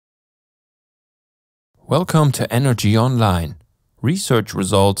Welcome to Energy Online, research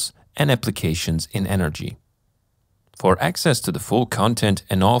results and applications in energy. For access to the full content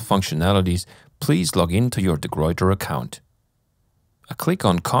and all functionalities, please log in to your Gruyter account. A click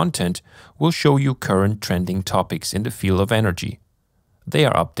on Content will show you current trending topics in the field of energy. They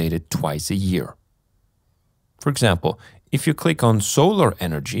are updated twice a year. For example, if you click on Solar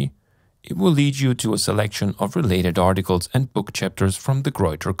Energy, it will lead you to a selection of related articles and book chapters from the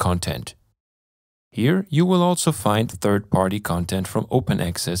Gruyter content. Here you will also find third-party content from open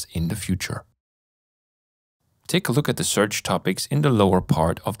access in the future. Take a look at the search topics in the lower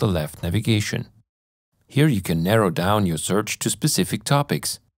part of the left navigation. Here you can narrow down your search to specific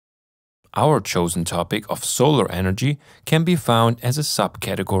topics. Our chosen topic of solar energy can be found as a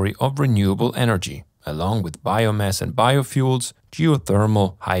subcategory of renewable energy, along with biomass and biofuels,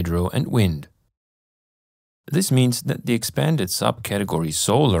 geothermal, hydro and wind. This means that the expanded subcategory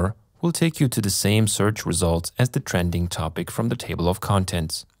solar will take you to the same search results as the trending topic from the table of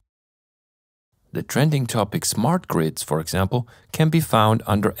contents. The trending topic smart grids, for example, can be found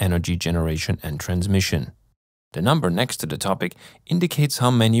under energy generation and transmission. The number next to the topic indicates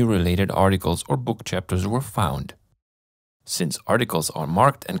how many related articles or book chapters were found. Since articles are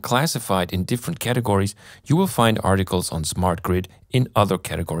marked and classified in different categories, you will find articles on smart grid in other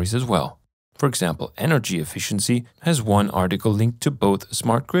categories as well. For example, energy efficiency has one article linked to both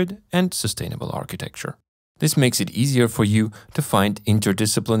smart grid and sustainable architecture. This makes it easier for you to find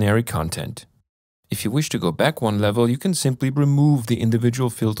interdisciplinary content. If you wish to go back one level, you can simply remove the individual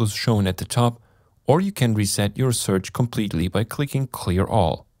filters shown at the top, or you can reset your search completely by clicking Clear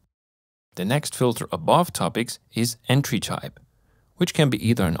All. The next filter above topics is entry type, which can be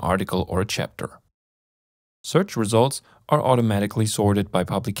either an article or a chapter. Search results are automatically sorted by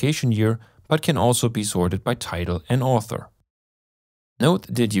publication year, but can also be sorted by title and author. Note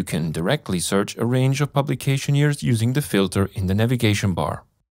that you can directly search a range of publication years using the filter in the navigation bar.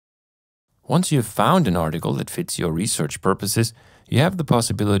 Once you have found an article that fits your research purposes, you have the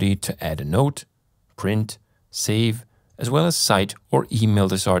possibility to add a note, print, save, as well as cite or email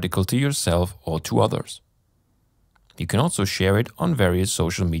this article to yourself or to others. You can also share it on various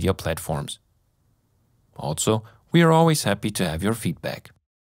social media platforms. Also, we are always happy to have your feedback.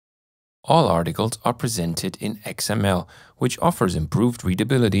 All articles are presented in XML, which offers improved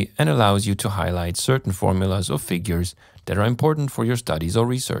readability and allows you to highlight certain formulas or figures that are important for your studies or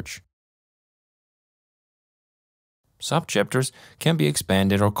research. Subchapters can be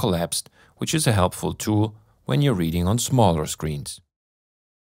expanded or collapsed, which is a helpful tool when you're reading on smaller screens.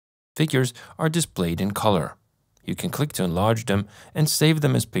 Figures are displayed in color. You can click to enlarge them and save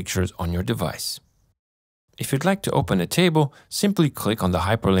them as pictures on your device. If you'd like to open a table, simply click on the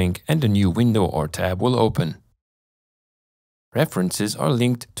hyperlink and a new window or tab will open. References are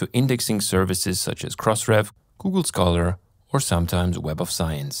linked to indexing services such as Crossref, Google Scholar, or sometimes Web of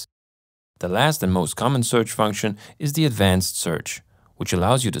Science. The last and most common search function is the advanced search, which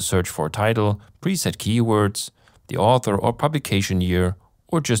allows you to search for a title, preset keywords, the author or publication year,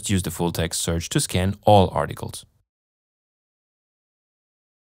 or just use the full text search to scan all articles.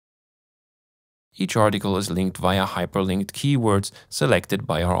 Each article is linked via hyperlinked keywords selected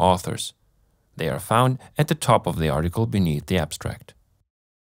by our authors. They are found at the top of the article beneath the abstract.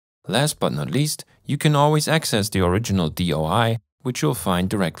 Last but not least, you can always access the original DOI, which you'll find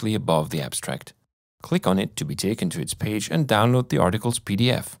directly above the abstract. Click on it to be taken to its page and download the article's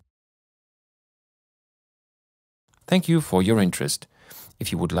PDF. Thank you for your interest.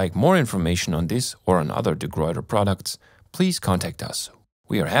 If you would like more information on this or on other Gruyter products, please contact us.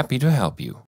 We are happy to help you.